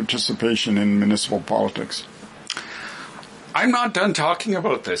citizen participation in municipal politics. I'm not done talking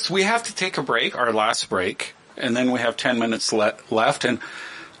about this. We have to take a break, our last break, and then we have 10 minutes left. And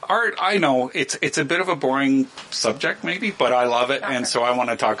Art, I know it's a bit of a boring subject maybe, but I love it, and so I want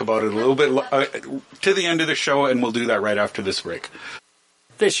to talk about it a little bit to the end of the show, and we'll do that right after this break.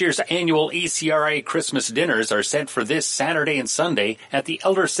 This year's annual ECRA Christmas dinners are set for this Saturday and Sunday at the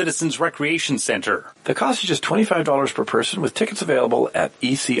Elder Citizens Recreation Center. The cost is just $25 per person, with tickets available at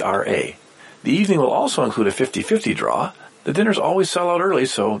ECRA. The evening will also include a 50-50 draw. The dinners always sell out early,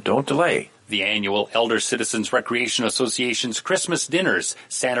 so don't delay. The annual Elder Citizens Recreation Association's Christmas dinners,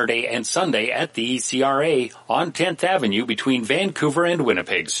 Saturday and Sunday at the ECRA on 10th Avenue between Vancouver and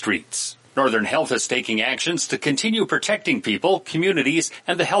Winnipeg Streets. Northern Health is taking actions to continue protecting people, communities,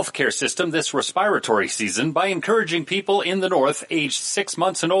 and the healthcare system this respiratory season by encouraging people in the North aged 6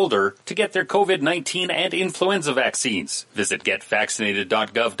 months and older to get their COVID-19 and influenza vaccines. Visit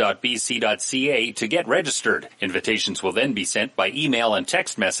getvaccinated.gov.bc.ca to get registered. Invitations will then be sent by email and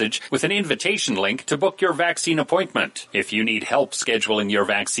text message with an invitation link to book your vaccine appointment. If you need help scheduling your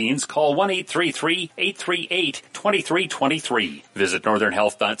vaccines, call 1-833-838-2323. Visit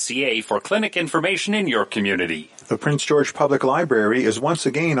northernhealth.ca for clinic information in your community. The Prince George Public Library is once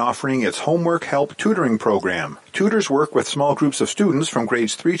again offering its Homework Help tutoring program. Tutors work with small groups of students from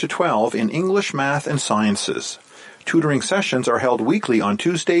grades 3 to 12 in English, math, and sciences. Tutoring sessions are held weekly on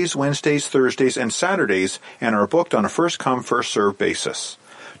Tuesdays, Wednesdays, Thursdays, and Saturdays and are booked on a first-come, first-served basis.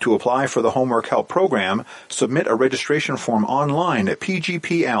 To apply for the Homework Help program, submit a registration form online at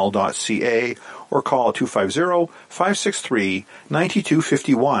pgpl.ca or call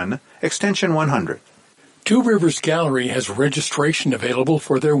 250-563-9251, extension 100. Two Rivers Gallery has registration available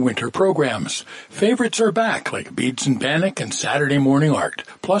for their winter programs. Favorites are back, like Beads and Bannock and Saturday Morning Art.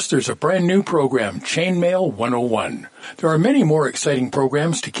 Plus, there's a brand new program, Chainmail 101. There are many more exciting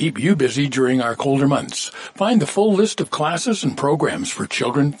programs to keep you busy during our colder months. Find the full list of classes and programs for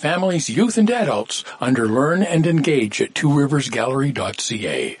children, families, youth, and adults under Learn and Engage at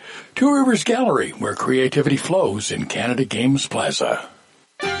tworiversgallery.ca. Two Rivers Gallery, where creativity flows in Canada Games Plaza.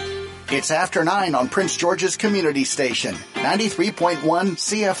 It's after 9 on Prince George's Community Station, 93.1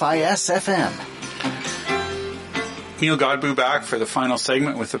 CFIS FM. Neil Godbout back for the final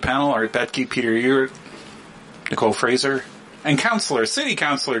segment with the panel. Art Betke, Peter Ewert, Nicole Fraser, and City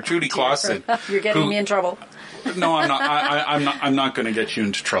Councillor Judy Clausen. You're getting me in trouble. No, I'm not. I'm not going to get you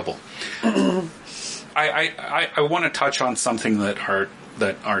into trouble. I want to touch on something that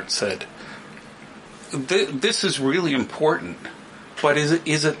Art said. This is really important, but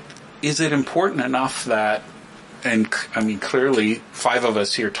is it important enough that I mean, clearly 5 of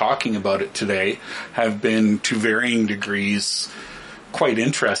us here talking about it today have been to varying degrees quite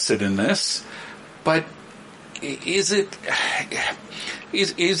interested in this, but is it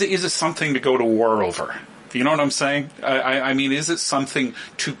something to go to war over? You know what I'm saying? I mean, is it something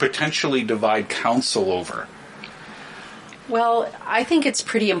to potentially divide council over? Well, I think it's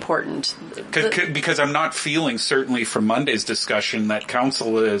pretty important. Because I'm not feeling, certainly from Monday's discussion, that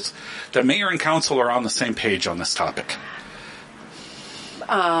that mayor and council are on the same page on this topic.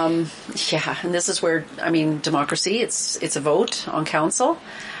 Yeah, and this is where, I mean, democracy, it's a vote on council.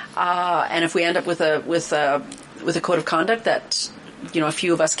 And if we end up with a code of conduct that, a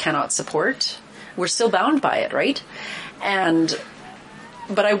few of us cannot support, we're still bound by it, right?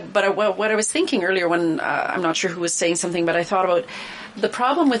 But what I was thinking earlier when, I'm not sure who was saying something, but I thought about the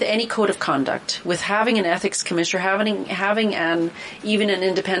problem with any code of conduct, with having an ethics commissioner, having even an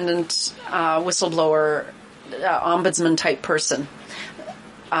independent whistleblower, ombudsman type person.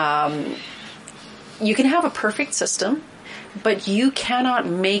 You can have a perfect system, but you cannot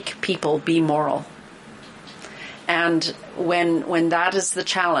make people be moral. And when that is the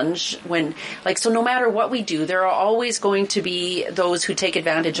challenge, so no matter what we do, there are always going to be those who take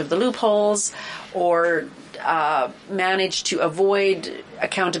advantage of the loopholes or manage to avoid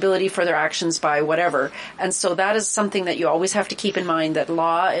accountability for their actions by whatever. And so that is something that you always have to keep in mind, that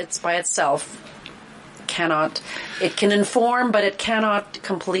law, it's by itself it can inform, but it cannot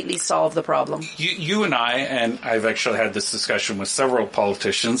completely solve the problem. You and I've actually had this discussion with several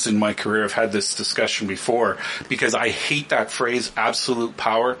politicians in my career. I've had this discussion before because I hate that phrase, absolute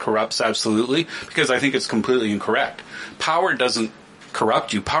power corrupts absolutely, because I think it's completely incorrect. Power doesn't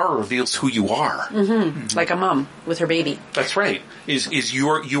corrupt you. Power reveals who you are. Mm-hmm. Like a mom with her baby. That's right.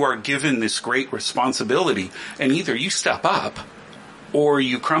 You are given this great responsibility, and either you step up or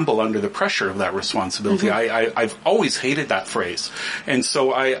you crumble under the pressure of that responsibility. Mm-hmm. I've always hated that phrase. And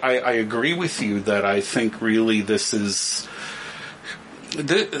so I agree with you that I think really this is...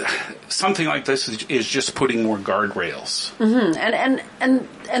 something like this is just putting more guardrails. Mm-hmm. And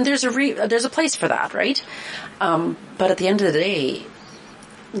there's a place for that, right? But at the end of the day,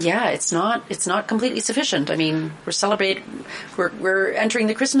 yeah, it's not completely sufficient. I mean, we're entering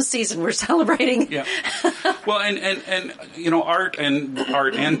the Christmas season. We're celebrating. Yeah. Well, and Art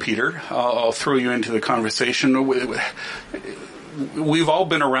and Peter, I'll throw you into the conversation. We've all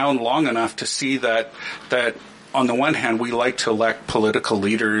been around long enough to see that on the one hand, we like to elect political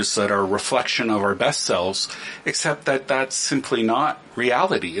leaders that are a reflection of our best selves, except that that's simply not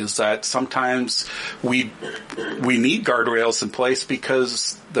reality, is that sometimes we need guardrails in place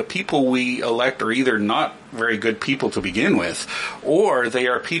because the people we elect are either not very good people to begin with, or they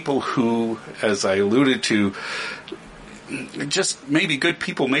are people who, as I alluded to, just maybe good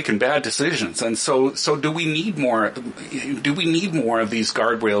people making bad decisions. And so do we need more of these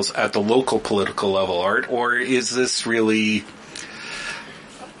guardrails at the local political level, Art, or is this really...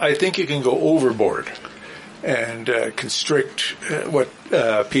 I think you can go overboard and constrict what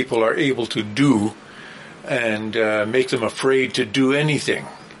people are able to do and make them afraid to do anything.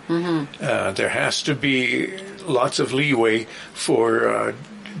 Mm-hmm. There has to be lots of leeway for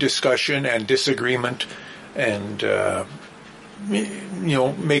discussion and disagreement and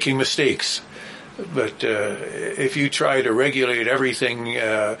making mistakes. But if you try to regulate everything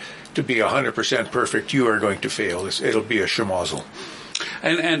to be 100% perfect, you are going to fail. It'll be a schmozzle.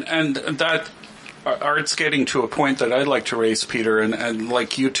 And that Art's getting to a point that I'd like to raise, Peter, and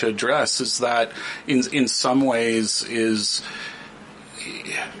like you to address, is that in some ways is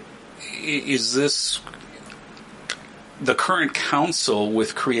this the current council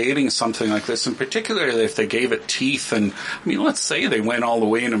with creating something like this, and particularly if they gave it teeth, and I mean, let's say they went all the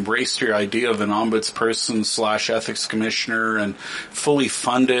way and embraced your idea of an ombudsperson / ethics commissioner and fully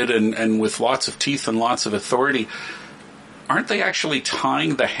funded and with lots of teeth and lots of authority, aren't they actually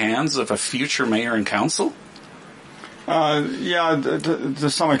tying the hands of a future mayor and council? Yeah, to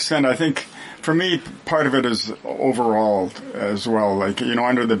some extent. I think for me, part of it is overall as well. Like,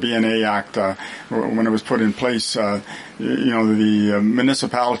 under the BNA Act, when it was put in place, the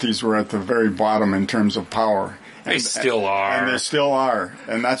municipalities were at the very bottom in terms of power. They still are. And they still are.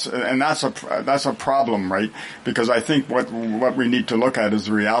 And that's a problem, right? Because I think what we need to look at is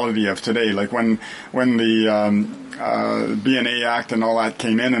the reality of today. Like when the BNA Act and all that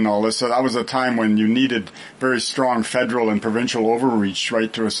came in and all this, so that was a time when you needed very strong federal and provincial overreach,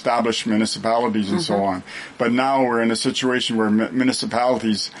 right, to establish municipalities and so on. But now we're in a situation where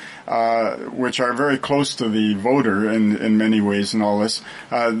municipalities, which are very close to the voter in many ways and all this,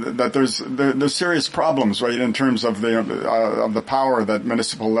 that there's serious problems, right, in terms terms of the power that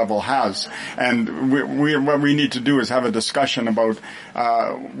municipal level has. And what we need to do is have a discussion about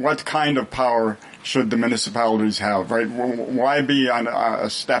what kind of power should the municipalities have, right? Why be a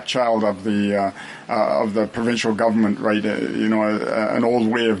stepchild of the provincial government, right? An old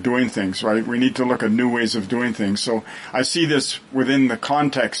way of doing things, right? We need to look at new ways of doing things. So I see this within the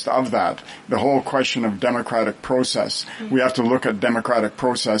context of that, the whole question of democratic process. We have to look at democratic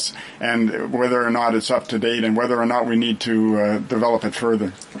process and whether or not it's up to date and whether or not we need to develop it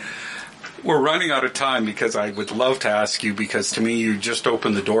further. We're running out of time because I would love to ask you, because to me you just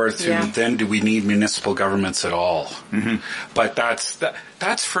opened the door to then do we need municipal governments at all? Mm-hmm. But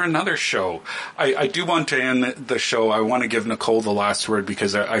that's for another show. I do want to end the show. I want to give Nicole the last word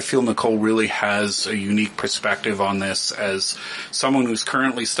because I feel Nicole really has a unique perspective on this as someone who's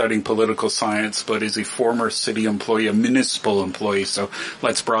currently studying political science but is a former city employee, a municipal employee. So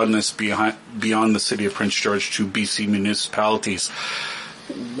let's broaden this beyond the city of Prince George to BC municipalities.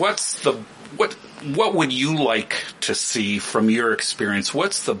 What would you like to see from your experience?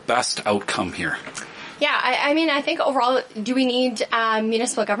 What's the best outcome here? Yeah, I think overall, do we need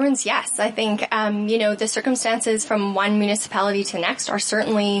municipal governments? Yes. I think, the circumstances from one municipality to the next are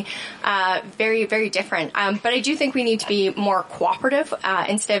certainly very, very different. But I do think we need to be more cooperative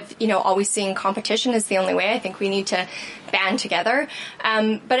instead of, always seeing competition is the only way. I think we need to band together.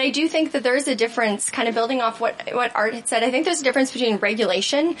 But I do think that there is a difference, kind of building off what Art had said. I think there's a difference between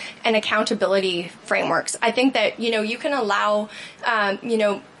regulation and accountability frameworks. I think that, you can allow,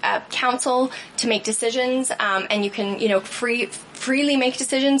 council to make decisions, and you can, freely make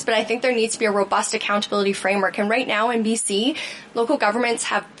decisions, but I think there needs to be a robust accountability framework. And right now in BC, local governments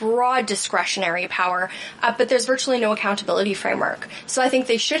have broad discretionary power, but there's virtually no accountability framework. So I think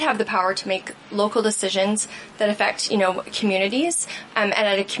they should have the power to make local decisions that affect, communities, and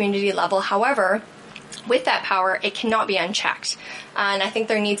at a community level. However, with that power, it cannot be unchecked. And I think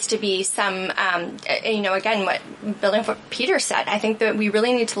there needs to be some, again, building on what Peter said, I think that we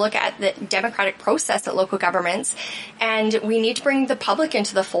really need to look at the democratic process at local governments, and we need to bring the public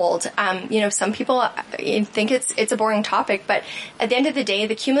into the fold. Some people think it's a boring topic, but at the end of the day,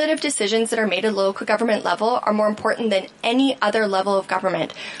 the cumulative decisions that are made at local government level are more important than any other level of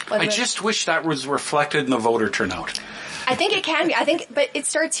government. I just wish that was reflected in the voter turnout. I think it can be. But it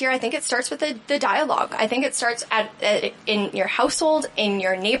starts here. I think it starts with the dialogue. I think it starts in your household, in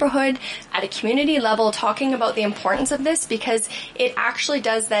your neighborhood, at a community level, talking about the importance of this, because it actually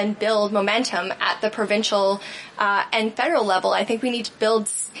does then build momentum at the provincial and federal level. I think we need to build,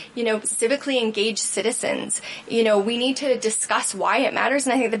 civically engaged citizens. We need to discuss why it matters,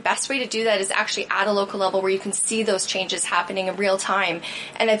 and I think the best way to do that is actually at a local level where you can see those changes happening in real time.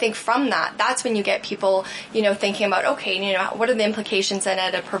 And I think from that's when you get people, thinking about, okay, what are the implications then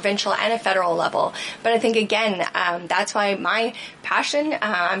at a provincial and a federal level? But I think, again, that's why my passion,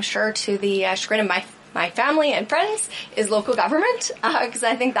 I'm sure to the chagrin of my family and friends, is local government, because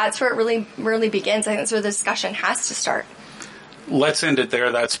I think that's where it really, really begins. I think that's where the discussion has to start. Let's end it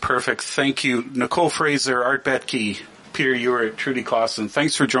there. That's perfect. Thank you, Nicole Fraser, Art Betke, Peter Ewert, Trudy Clausen.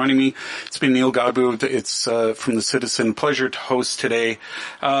 Thanks for joining me. It's been Neil Godbout. It's from The Citizen. Pleasure to host today.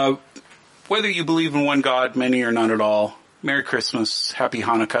 Whether you believe in one God, many, or none at all, Merry Christmas, Happy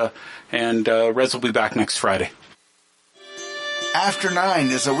Hanukkah, and Rez will be back next Friday. After 9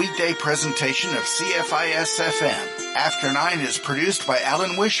 is a weekday presentation of CFIS-FM. After 9 is produced by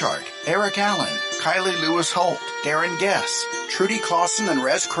Alan Wishart, Eric Allen, Kylie Lewis-Holt, Darren Guess, Trudy Clausen, and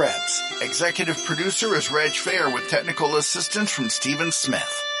Rez Krebs. Executive producer is Reg Fair with technical assistance from Stephen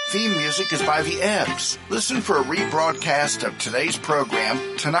Smith. Theme music is by The Ebbs. Listen for a rebroadcast of today's program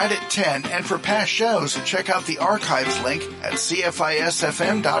tonight at 10, and for past shows, check out the archives link at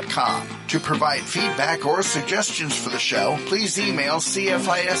CFISFM.com. To provide feedback or suggestions for the show, please email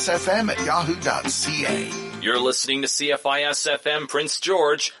CFISFM@yahoo.ca. You're listening to CFIS-FM Prince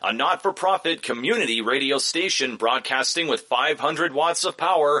George, a not-for-profit community radio station broadcasting with 500 watts of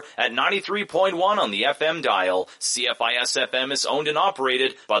power at 93.1 on the FM dial. CFIS-FM is owned and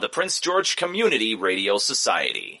operated by the Prince George Community Radio Society.